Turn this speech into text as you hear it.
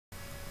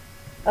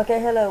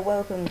Okay, hello,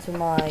 welcome to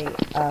my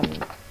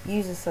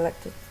user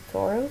selected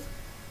tutorials.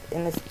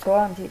 In this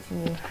tutorial I'm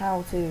teaching you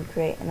how to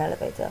create an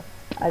elevator.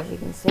 As you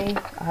can see,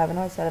 I have a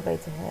nice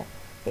elevator here.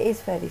 It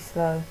is fairly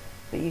slow,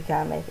 but you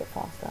can make it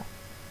faster.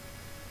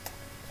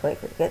 Just wait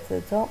for it to get to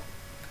the top.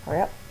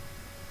 Hurry up.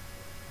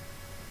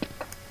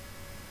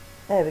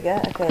 There we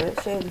go. Okay,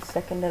 let's show you the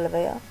second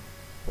elevator,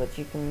 which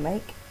you can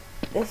make.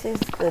 This is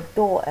the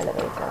door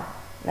elevator.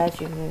 And as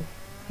you can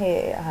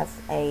hear, it has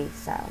a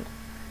sound.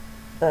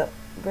 But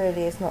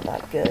really it's not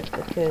that good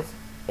because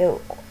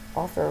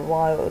after a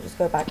while it'll just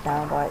go back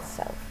down by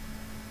itself.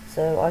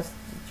 So I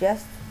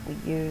suggest we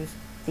use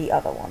the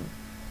other one.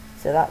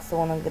 So that's the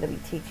one I'm going to be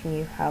teaching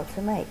you how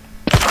to make.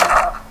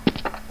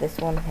 This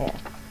one here.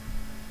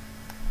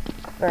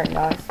 Very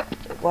nice.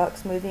 It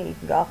works smoothly. You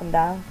can go up and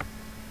down.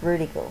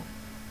 Really cool.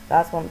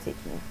 That's what I'm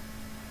teaching you.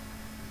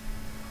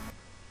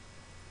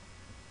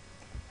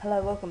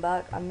 Hello, welcome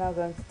back. I'm now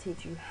going to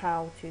teach you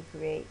how to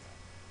create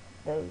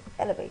those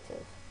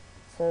elevators.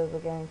 So we're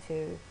going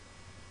to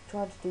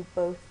try to do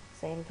both at the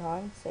same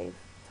time, save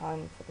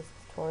time for this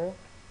tutorial.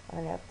 I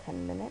only have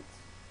 10 minutes.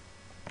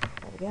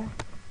 There we go.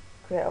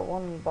 Create a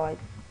 1 by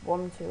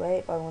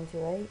 128 by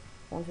 128,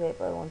 128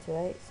 by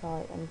 128,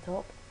 side and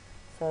top.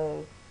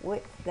 So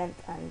width,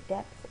 length and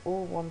depth,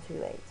 all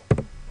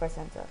 128. Press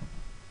enter.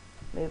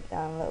 Move it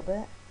down a little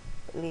bit.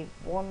 Leave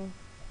one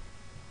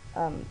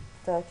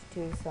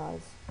 32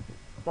 size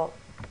block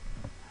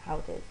how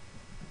it is.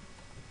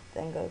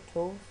 Then go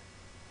tools,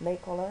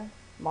 make hollow,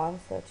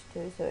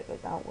 -32 so it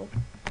goes outward.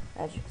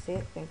 As you can see,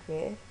 it's been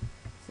created.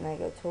 So now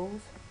go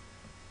tools,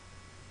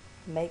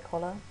 make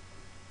hollow,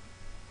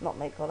 not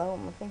make hollow, what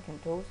am I thinking,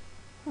 tools?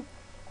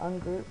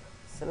 Ungroup,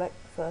 select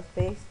the first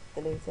piece,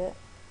 delete it,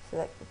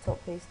 select the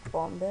top piece, the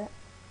bottom bit,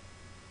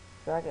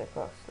 drag it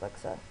across like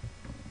so.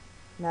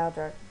 Now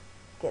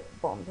get the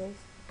bottom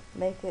piece,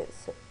 make it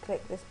so,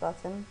 click this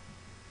button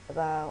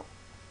about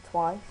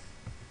twice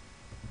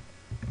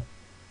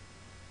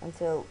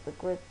until the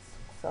grid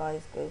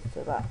size goes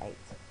to about 8.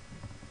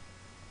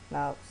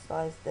 Now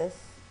size this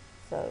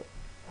so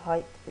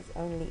height is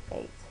only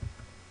 8.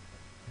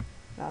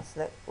 Now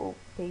select all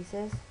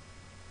pieces,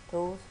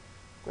 tools,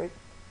 group,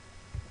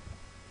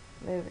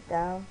 move it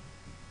down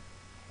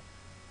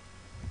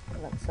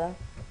like so.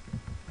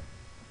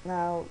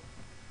 Now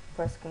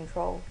press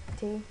Ctrl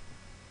T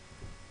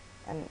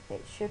and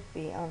it should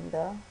be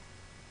under,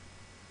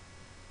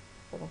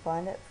 if I can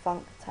find it,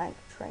 Funk Tank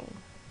Train.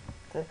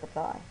 Click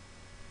apply.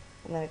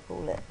 I'm going to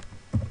call it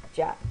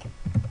Jack.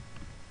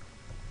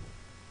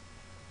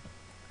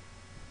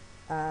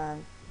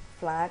 And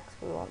flags,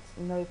 we want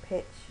no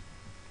pitch,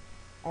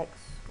 X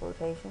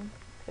rotation.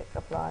 Click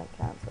apply,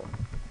 cancel.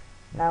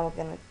 Now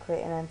we're going to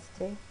create an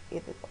entity.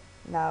 Either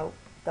now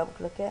double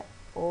click it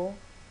or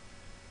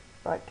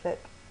right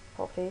click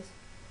properties.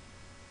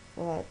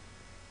 We're going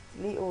to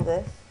delete all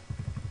this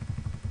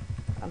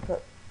and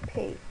put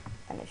P,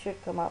 and it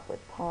should come up with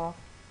path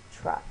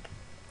track.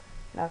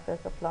 Now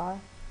click apply,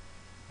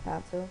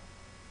 cancel.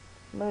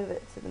 Move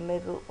it to the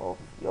middle of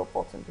your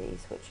bottom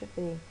piece, which should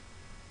be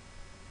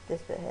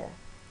this bit here.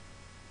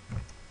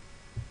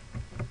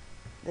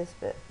 This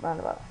bit round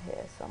about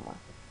here somewhere.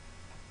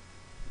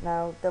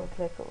 Now double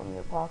click on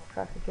your path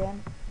track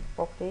again,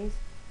 properties.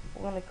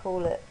 We're going to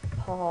call it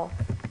path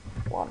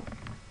 1.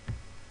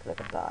 Click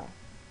apply.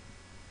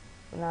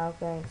 We're now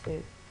going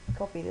to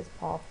copy this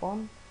path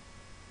 1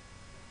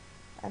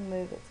 and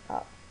move it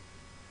up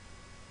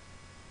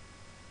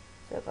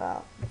to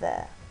about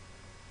there.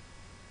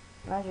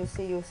 And as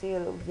you'll see a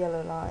little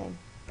yellow line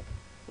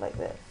like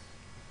this.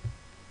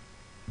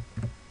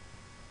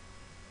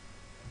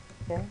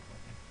 Okay,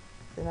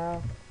 so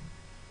now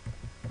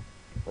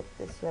with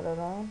this yellow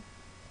line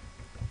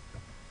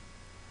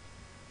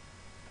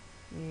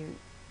you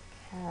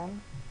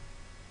can,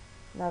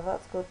 now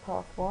that's called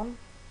path 1,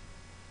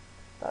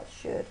 that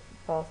should be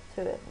path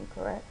 2 if I'm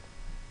correct,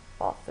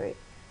 path 3.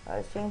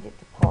 Let's change it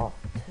to path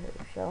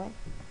 2, shall we?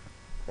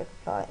 Click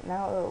apply.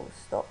 Now it will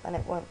stop and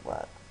it won't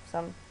work for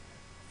some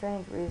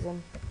strange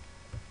reason.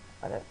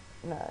 I don't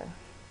know.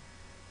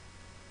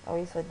 Oh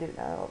yes, I do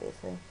know,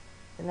 obviously.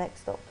 The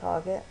next stop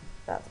target,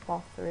 that's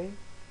path 3. I'm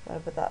going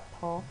to put that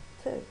path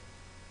 2.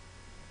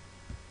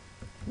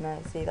 Now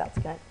you see that's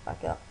connected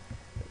back up.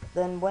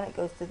 Then when it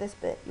goes to this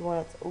bit, you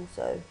want it to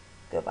also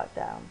go back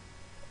down.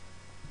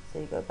 So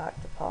you go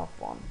back to path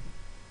 1.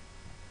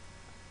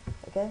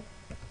 Okay?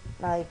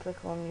 Now you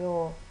click on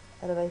your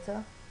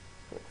elevator,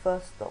 click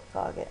first stop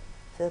target,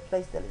 to the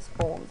place that it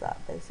spawns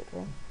at,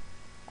 basically.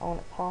 I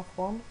want it path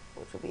 1,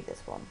 which will be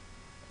this one.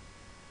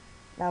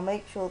 Now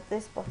make sure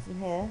this button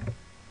here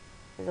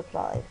is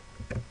applied.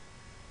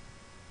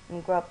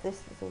 And grab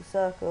this little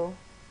circle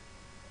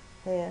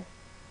here,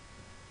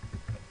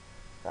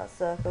 that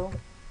circle,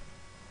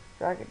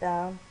 drag it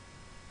down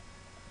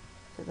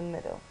to the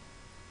middle,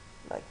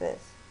 like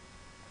this.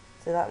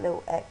 So that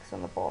little X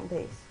on the bottom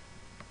piece.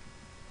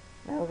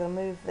 Now we're going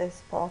to move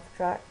this path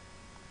track,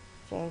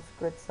 change the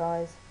grid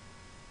size,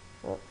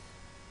 whoops,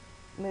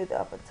 move it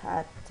up a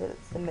tad till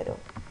it's the middle.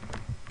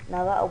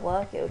 Now that'll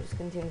work, it'll just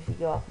continuously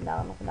go up and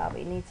down, but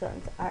you need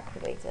something to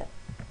activate it.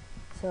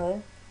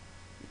 So,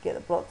 you get the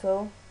block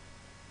tool,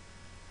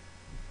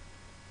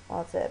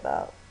 I'd say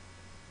about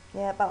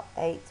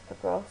 8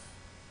 across,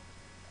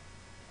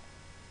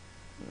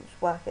 and just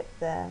whack it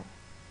there,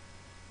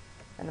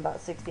 and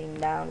about 16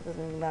 down, it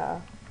doesn't even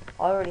matter.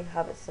 I already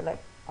have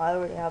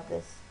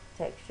this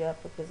texture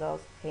because I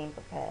was came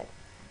prepared.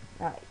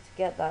 Now, to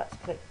get that,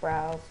 just click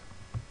browse,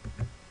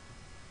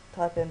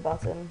 type in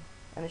button,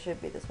 and it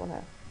should be this one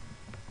here.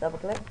 Double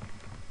click,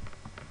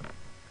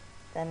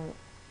 then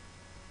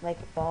make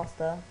it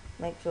faster.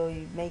 Make sure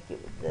you make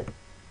it with the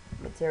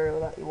material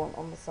that you want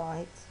on the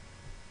sides.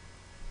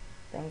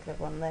 Then click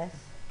on this,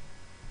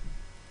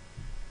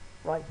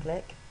 right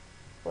click,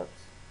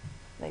 whoops,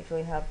 make sure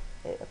you have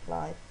it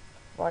applied,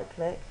 right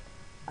click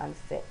and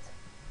fit.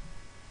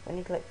 When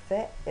you click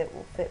fit, it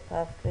will fit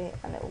perfectly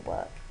and it will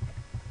work.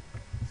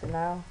 So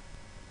now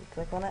you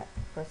click on it,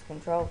 press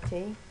Ctrl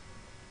T,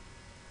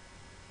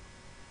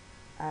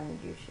 and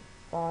you should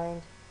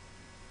find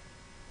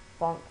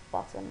Funk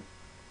button,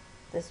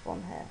 this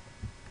one here.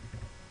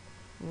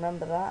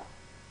 Remember that,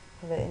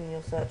 put it in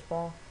your search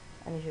bar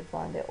and you should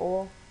find it,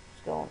 or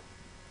just go on,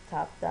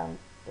 tap down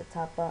the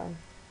tab button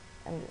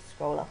and just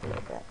scroll up a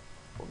little bit.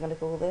 We're going to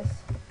call this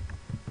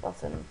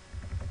button,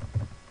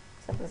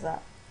 simple as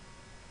that.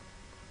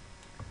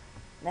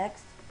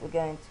 Next we're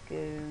going to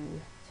go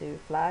to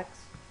flags,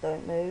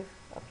 don't move,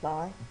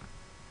 apply,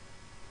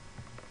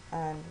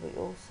 and we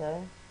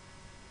also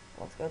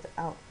want to go to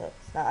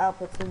outputs. Now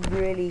outputs are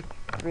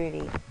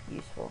really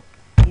useful.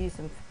 You use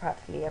them for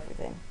practically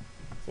everything.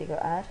 So you go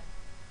add,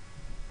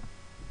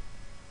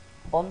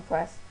 on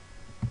press,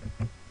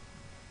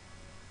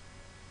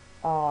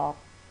 our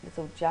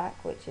little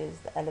jack, which is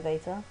the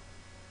elevator,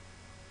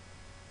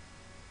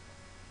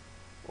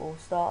 will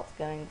start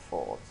going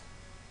forwards.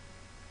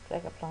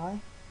 Click apply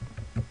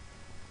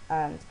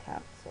and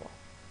cancel.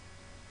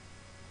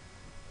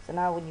 So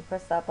now when you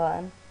press that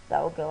button,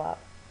 that will go up.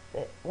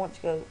 But once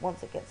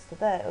it gets to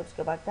there, it'll just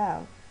go back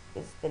down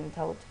because it's been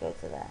told to go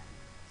to there.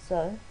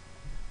 So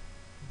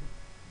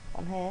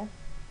on here,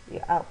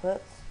 your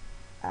outputs,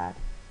 add,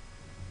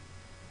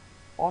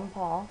 on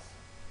pass,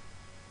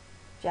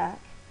 jack,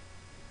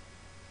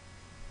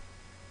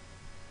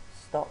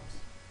 stops.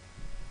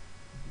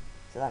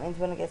 So that means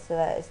when it gets to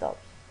there, it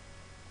stops.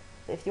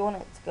 But if you want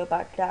it to go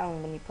back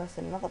down when you press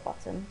another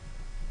button,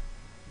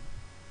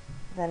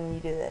 then you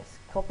do this.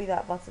 Copy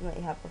that button that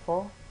you had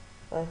before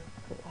by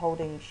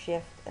holding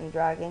shift and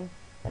dragging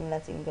and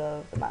letting go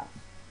of the mouse.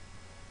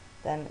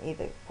 Then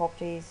either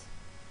properties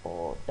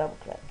or double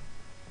click.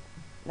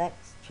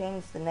 Next,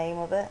 change the name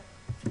of it.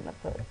 I'm going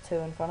to put a 2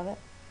 in front of it,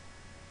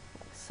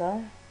 like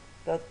so.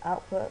 Go to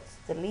outputs,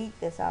 delete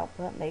this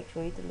output, make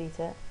sure you delete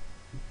it.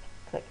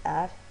 Click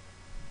add,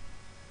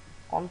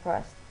 on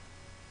pressed.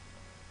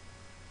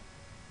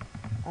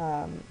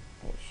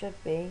 It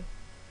should be,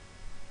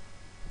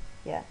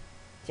 yeah,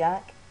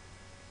 jack,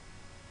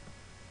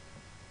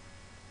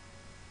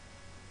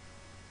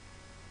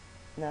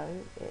 no,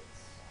 it's,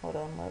 hold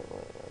on, where is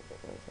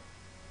it?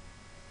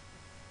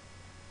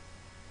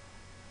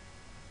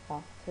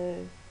 Path 2,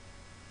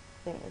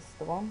 I think this is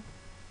the one.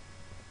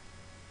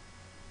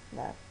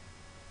 No,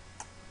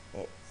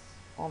 it's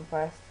on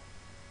pressed,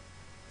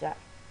 jack,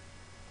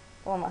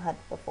 the one I had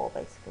before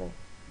basically,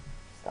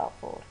 start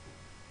forward.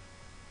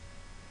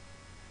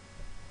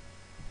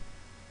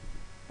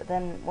 But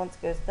then once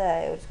it goes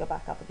there, it will just go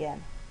back up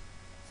again.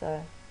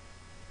 So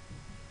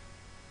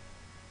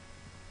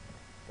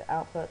the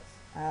outputs,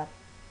 add,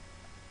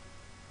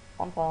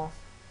 on pass,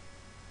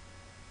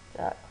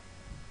 jack,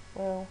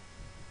 will,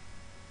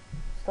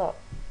 stop.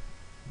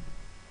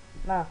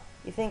 Now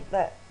you think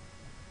that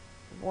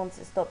once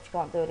it stops you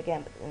can't do it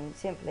again, but then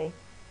simply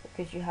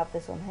because you have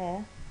this on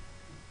here,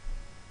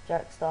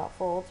 jack start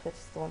forwards, which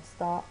is the one to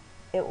start,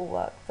 it will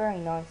work very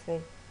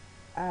nicely,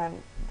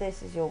 and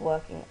this is your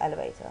working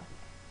elevator.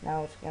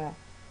 Now we're just going to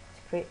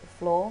create the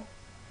floor.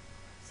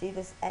 See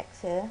this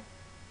X here?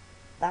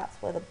 That's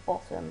where the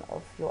bottom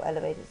of your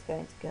elevator is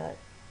going to go.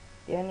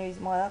 The only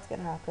reason why that's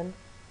going to happen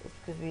is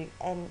because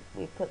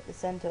we put the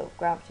center of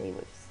gravity,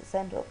 which is the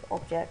center of the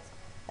object,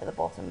 at the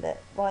bottom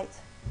bit, right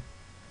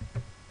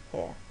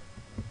here.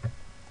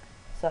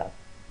 So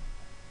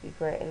we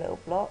create a little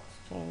block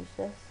to change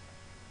this.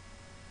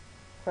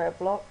 Create a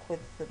block with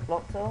the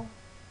block tool.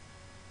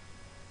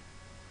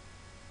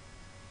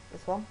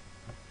 This one.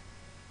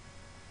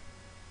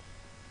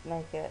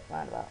 Make it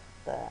round about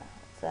there,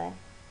 let's say.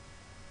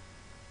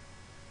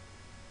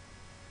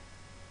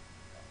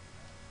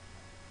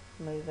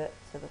 Move it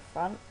to the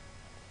front,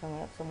 so we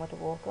have somewhere to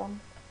walk on.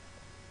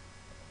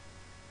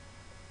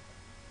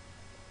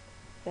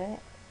 Okay,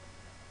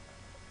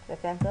 click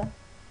enter,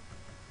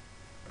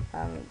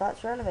 and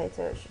that's your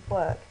elevator. It should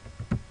work.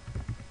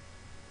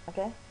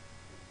 Okay.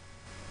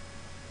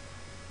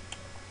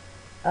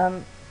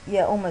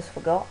 Yeah, almost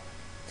forgot.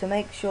 To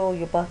make sure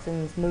your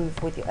buttons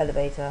move with your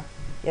elevator,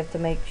 you have to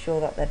make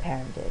sure that they're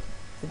parented.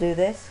 To do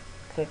this,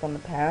 click on the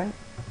parent.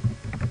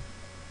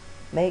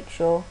 Make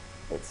sure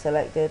it's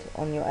selected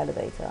on your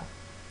elevator.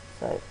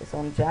 So it's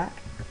on jack,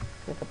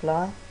 click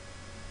apply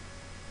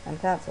and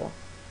cancel.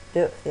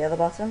 Do it for the other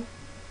button,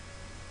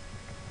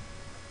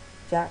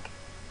 jack,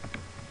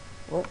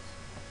 whoops,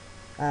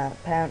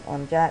 parent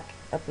on jack,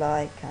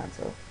 apply,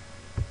 cancel.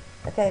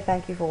 Okay,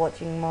 thank you for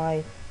watching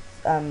my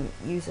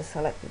user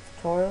selected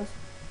tutorials.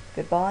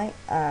 Goodbye,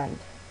 and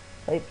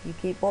hope you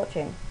keep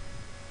watching.